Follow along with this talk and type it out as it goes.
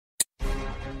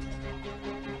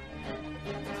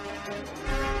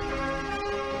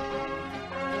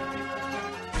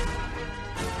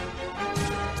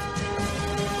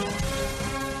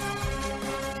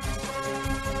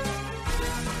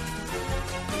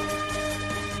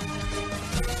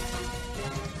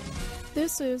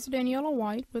This is Daniella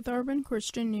Whyte with Urban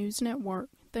Christian News Network.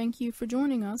 Thank you for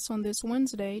joining us on this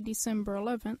Wednesday, December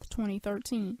 11th,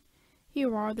 2013.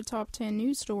 Here are the top 10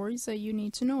 news stories that you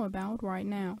need to know about right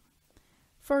now.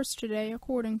 First today,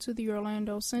 according to the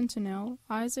Orlando Sentinel,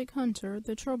 Isaac Hunter,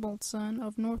 the troubled son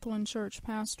of Northland Church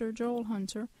pastor Joel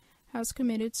Hunter, has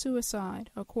committed suicide,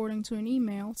 according to an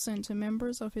email sent to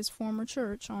members of his former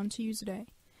church on Tuesday.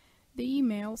 The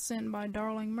email, sent by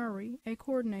Darling Murray, a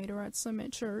coordinator at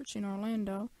Summit Church in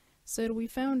Orlando, said, "We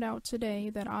found out today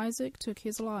that Isaac took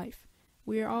his life.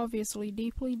 We are obviously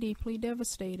deeply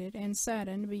devastated and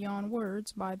saddened beyond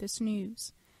words by this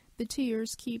news. The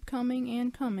tears keep coming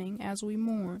and coming as we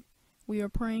mourn. We are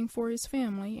praying for his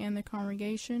family and the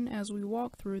congregation as we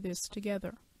walk through this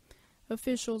together."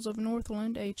 Officials of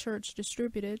Northland, a church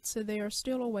distributed, said they are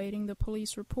still awaiting the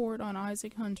police report on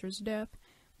Isaac Hunter's death,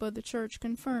 but the church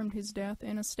confirmed his death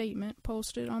in a statement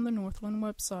posted on the Northland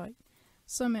website.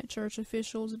 Summit Church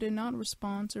officials did not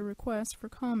respond to requests for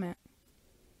comment.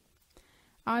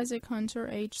 Isaac Hunter,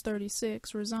 age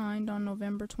 36, resigned on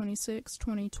November 26,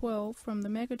 2012, from the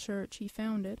megachurch he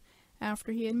founded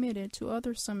after he admitted to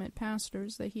other Summit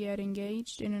pastors that he had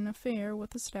engaged in an affair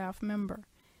with a staff member.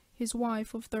 His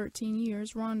wife of 13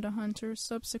 years, Rhonda Hunter,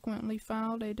 subsequently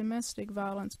filed a domestic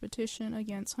violence petition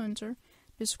against Hunter,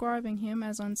 describing him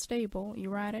as unstable,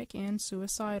 erratic, and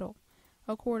suicidal.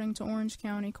 According to Orange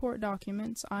County court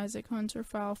documents, Isaac Hunter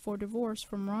filed for divorce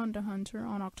from Rhonda Hunter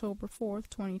on October 4,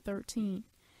 2013.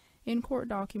 In court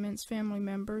documents, family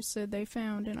members said they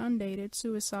found an undated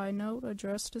suicide note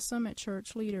addressed to Summit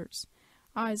Church leaders.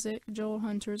 Isaac, Joel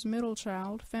Hunter's middle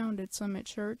child, founded Summit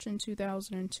Church in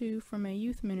 2002 from a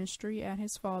youth ministry at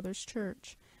his father's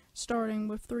church. Starting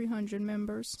with 300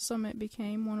 members, Summit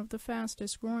became one of the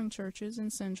fastest-growing churches in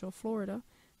Central Florida,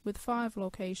 with 5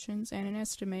 locations and an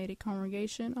estimated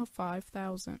congregation of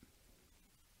 5,000.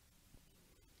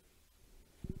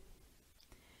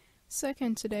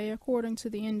 Second today, according to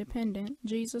The Independent,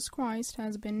 Jesus Christ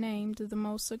has been named the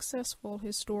most successful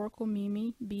historical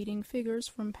meme, beating figures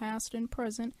from past and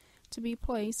present to be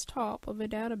placed top of a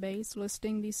database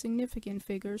listing the significant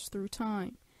figures through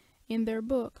time. In their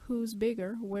book, Who's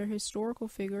Bigger?, where historical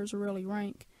figures really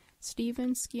rank,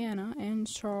 Stephen Scianna and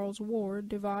Charles Ward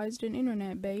devised an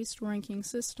internet-based ranking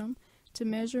system to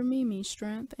measure meme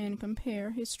strength and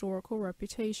compare historical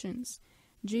reputations.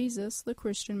 Jesus, the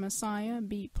Christian Messiah,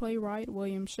 beat playwright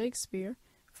William Shakespeare,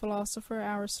 philosopher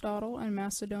Aristotle, and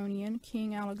Macedonian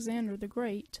King Alexander the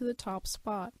Great to the top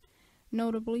spot.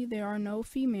 Notably, there are no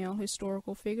female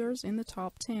historical figures in the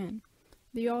top 10.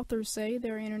 The authors say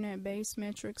their internet-based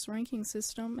metrics ranking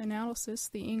system analyzes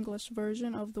the English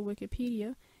version of the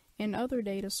Wikipedia and other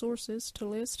data sources to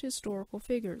list historical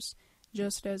figures,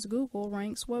 just as Google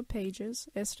ranks web pages,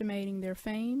 estimating their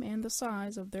fame and the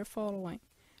size of their following.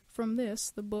 From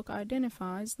this, the book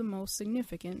identifies the most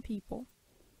significant people.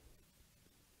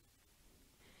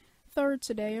 Third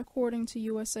today, according to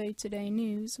USA Today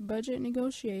News, budget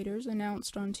negotiators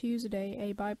announced on Tuesday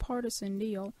a bipartisan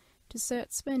deal to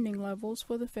set spending levels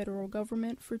for the federal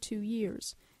government for 2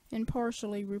 years and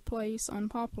partially replace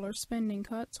unpopular spending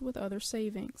cuts with other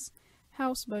savings.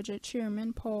 House Budget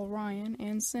Chairman Paul Ryan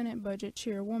and Senate Budget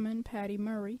Chairwoman Patty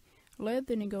Murray led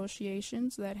the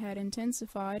negotiations that had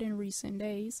intensified in recent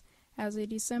days as a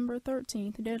December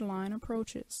 13th deadline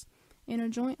approaches. In a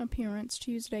joint appearance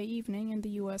Tuesday evening in the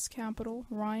U.S. Capitol,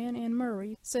 Ryan and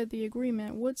Murray said the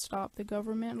agreement would stop the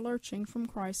government lurching from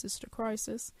crisis to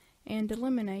crisis and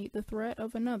eliminate the threat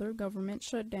of another government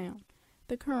shutdown.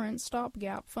 The current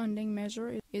stopgap funding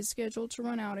measure is scheduled to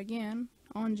run out again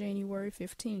on January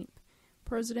 15th.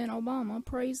 President Obama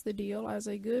praised the deal as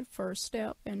a good first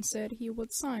step and said he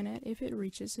would sign it if it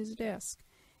reaches his desk.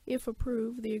 If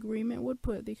approved, the agreement would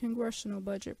put the congressional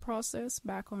budget process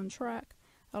back on track,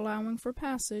 allowing for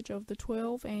passage of the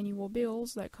 12 annual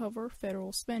bills that cover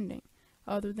federal spending,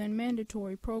 other than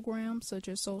mandatory programs such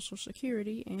as Social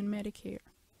Security and Medicare.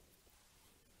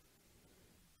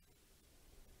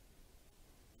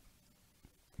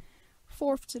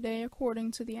 Fourth today,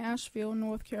 according to the Asheville,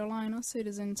 North Carolina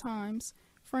Citizen Times,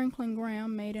 Franklin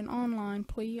Graham made an online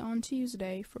plea on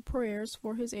Tuesday for prayers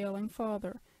for his ailing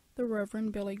father, the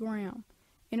Reverend Billy Graham.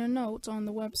 In a note on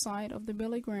the website of the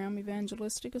Billy Graham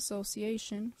Evangelistic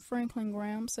Association, Franklin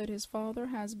Graham said his father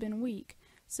has been weak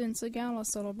since a gala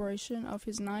celebration of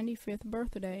his 95th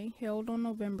birthday held on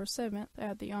November 7th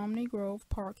at the Omni Grove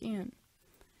Park Inn.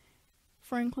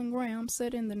 Franklin Graham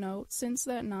said in the note, since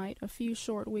that night, a few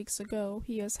short weeks ago,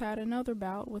 he has had another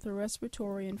bout with a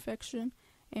respiratory infection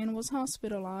and was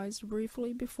hospitalized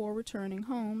briefly before returning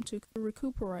home to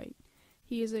recuperate.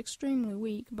 He is extremely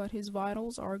weak, but his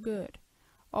vitals are good.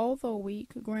 Although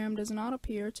weak, Graham does not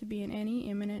appear to be in any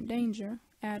imminent danger,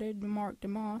 added Mark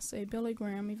DeMoss, a Billy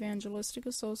Graham Evangelistic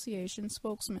Association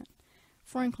spokesman.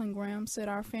 Franklin Graham said,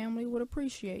 "Our family would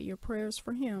appreciate your prayers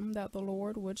for him, that the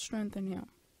Lord would strengthen him."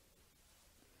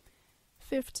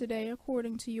 Fifth today,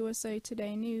 according to USA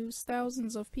Today News,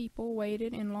 thousands of people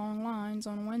waited in long lines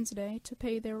on Wednesday to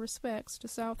pay their respects to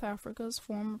South Africa's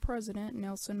former president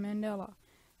Nelson Mandela,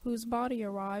 whose body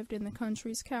arrived in the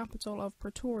country's capital of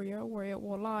Pretoria, where it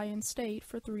will lie in state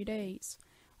for 3 days.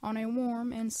 On a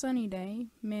warm and sunny day,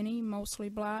 many, mostly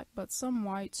black but some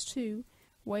whites too,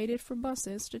 waited for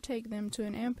buses to take them to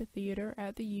an amphitheater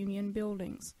at the Union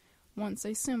Buildings, once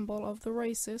a symbol of the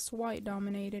racist,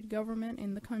 white-dominated government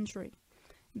in the country.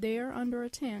 There, under a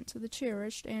tent, the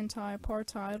cherished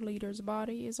anti-apartheid leader's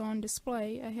body is on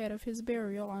display ahead of his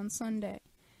burial on Sunday.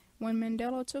 When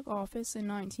Mandela took office in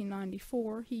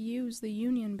 1994, he used the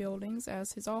Union Buildings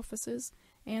as his offices,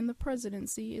 and the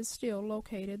presidency is still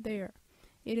located there.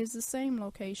 It is the same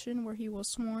location where he was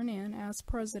sworn in as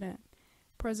president.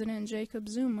 President Jacob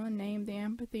Zuma named the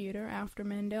amphitheater after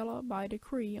Mandela by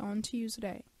decree on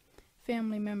Tuesday.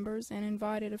 Family members and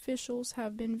invited officials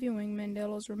have been viewing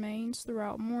Mandela's remains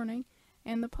throughout mourning,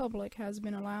 and the public has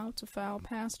been allowed to file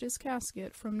past his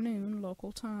casket from noon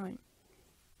local time.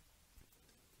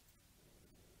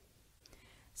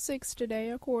 6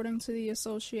 today, according to the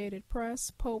Associated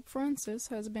Press, Pope Francis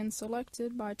has been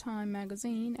selected by Time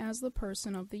magazine as the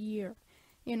Person of the Year.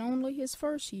 In only his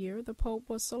first year, the Pope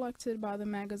was selected by the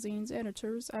magazine's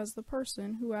editors as the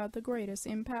person who had the greatest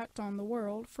impact on the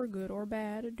world, for good or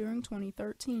bad, during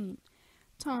 2013.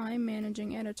 Time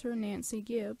managing editor Nancy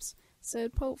Gibbs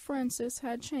said Pope Francis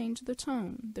had changed the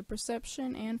tone, the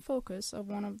perception, and focus of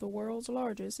one of the world's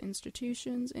largest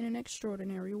institutions in an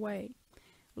extraordinary way.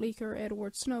 Leaker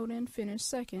Edward Snowden finished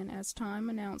second as Time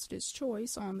announced its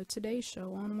choice on the Today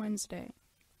Show on Wednesday.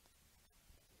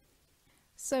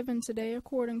 7 today,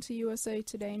 according to USA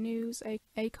Today News,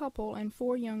 a couple and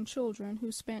 4 young children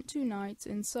who spent 2 nights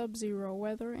in sub-zero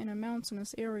weather in a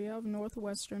mountainous area of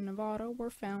northwestern Nevada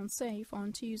were found safe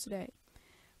on Tuesday.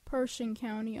 Pershing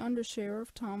County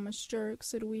Undersheriff Thomas Jerk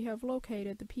said, "We have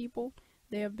located the people.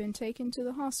 They have been taken to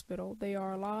the hospital. They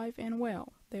are alive and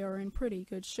well. They are in pretty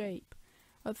good shape."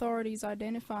 Authorities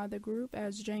identified the group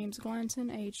as James Glanton,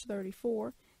 age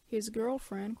 34, his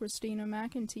girlfriend, Christina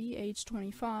McEntee, age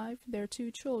 25, their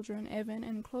 2 children, Evan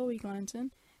and Chloe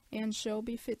Glanton, and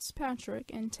Shelby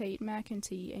Fitzpatrick and Tate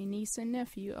McEntee, a niece and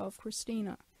nephew of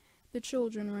Christina. The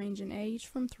children range in age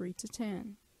from 3 to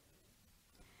 10.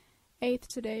 8th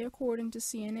today, according to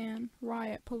CNN,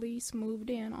 riot police moved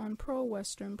in on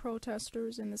pro-Western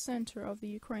protesters in the center of the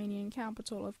Ukrainian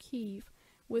capital of Kyiv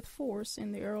with force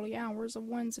in the early hours of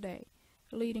Wednesday,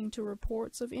 leading to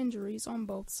reports of injuries on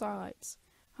both sides.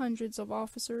 Hundreds of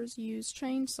officers used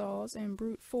chainsaws and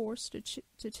brute force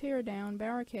to tear down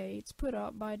barricades put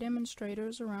up by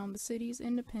demonstrators around the city's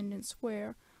Independence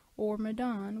Square, or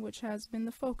Maidan, which has been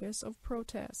the focus of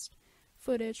protest.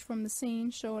 Footage from the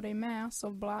scene showed a mass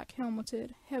of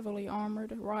black-helmeted, heavily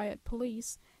armored riot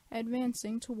police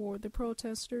advancing toward the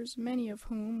protesters, many of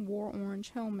whom wore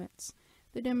orange helmets.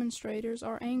 The demonstrators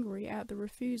are angry at the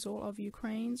refusal of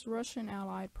Ukraine's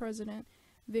Russian-allied president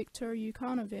Viktor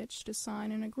Yanukovych to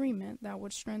sign an agreement that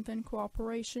would strengthen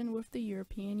cooperation with the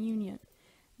European Union.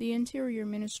 The Interior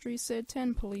Ministry said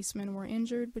 10 policemen were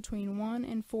injured between 1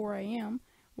 and 4 a.m.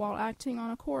 while acting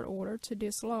on a court order to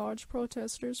dislodge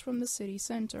protesters from the city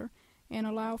center and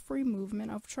allow free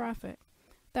movement of traffic.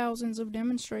 Thousands of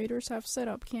demonstrators have set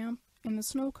up camp in the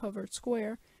snow-covered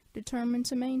square, determined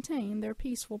to maintain their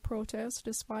peaceful protest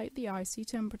despite the icy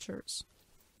temperatures.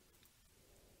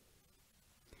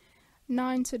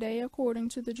 9 today, according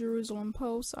to the Jerusalem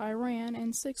Post, Iran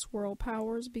and 6 world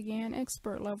powers began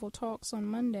expert-level talks on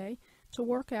Monday to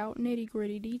work out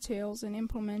nitty-gritty details in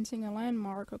implementing a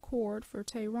landmark accord for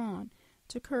Tehran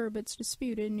to curb its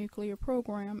disputed nuclear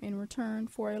program in return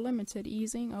for a limited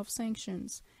easing of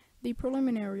sanctions. The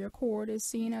preliminary accord is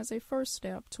seen as a first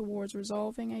step towards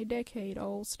resolving a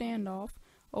decade-old standoff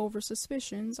over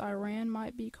suspicions Iran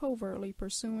might be covertly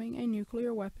pursuing a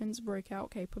nuclear weapons breakout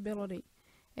capability,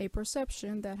 a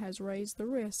perception that has raised the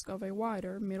risk of a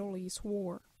wider Middle East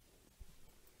war.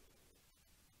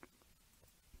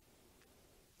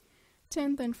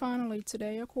 10th and finally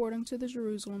today, according to the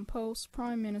Jerusalem Post,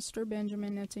 Prime Minister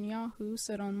Benjamin Netanyahu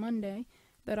said on Monday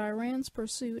that Iran's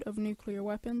pursuit of nuclear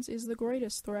weapons is the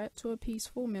greatest threat to a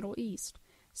peaceful Middle East.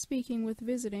 Speaking with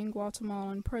visiting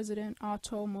Guatemalan President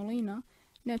Otto Molina,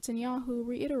 Netanyahu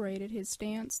reiterated his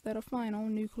stance that a final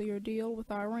nuclear deal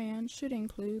with Iran should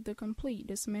include the complete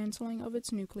dismantling of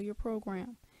its nuclear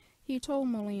program. He told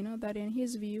Molina that in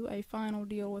his view a final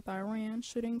deal with Iran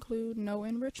should include no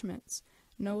enrichments,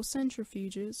 no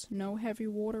centrifuges, no heavy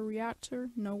water reactor,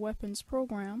 no weapons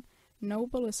program, no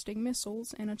ballistic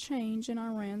missiles, and a change in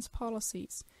Iran's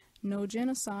policies, no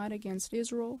genocide against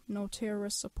Israel, no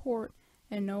terrorist support,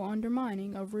 and no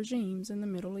undermining of regimes in the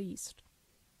Middle East.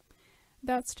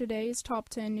 That's today's top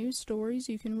 10 news stories.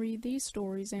 You can read these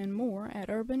stories and more at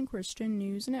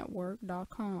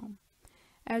urbanchristiannewsnetwork.com.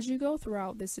 As you go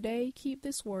throughout this day, keep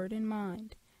this word in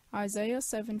mind. Isaiah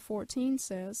 7:14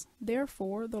 says,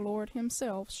 "Therefore the Lord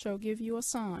himself shall give you a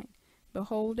sign.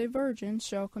 Behold, a virgin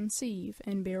shall conceive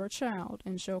and bear a child,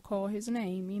 and shall call his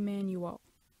name Emmanuel."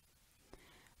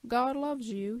 God loves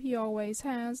you. He always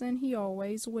has, and he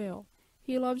always will.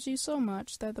 He loves you so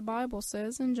much that the Bible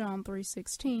says in John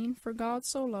 3:16, "For God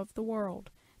so loved the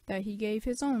world, that he gave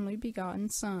his only begotten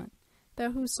Son,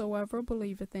 that whosoever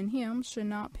believeth in him should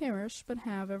not perish, but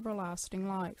have everlasting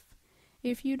life."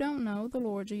 If you don't know the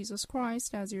Lord Jesus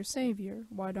Christ as your Savior,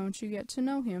 why don't you get to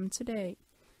know him today?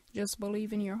 Just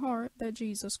believe in your heart that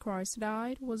Jesus Christ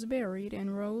died, was buried,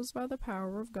 and rose by the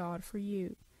power of God for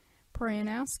you. Pray and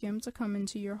ask him to come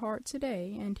into your heart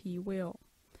today, and he will.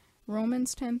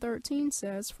 Romans 10:13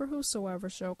 says, "For whosoever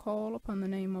shall call upon the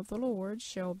name of the Lord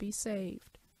shall be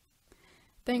saved."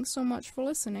 Thanks so much for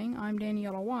listening. I'm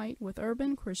Daniella Whyte with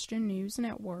Urban Christian News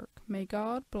Network. May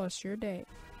God bless your day.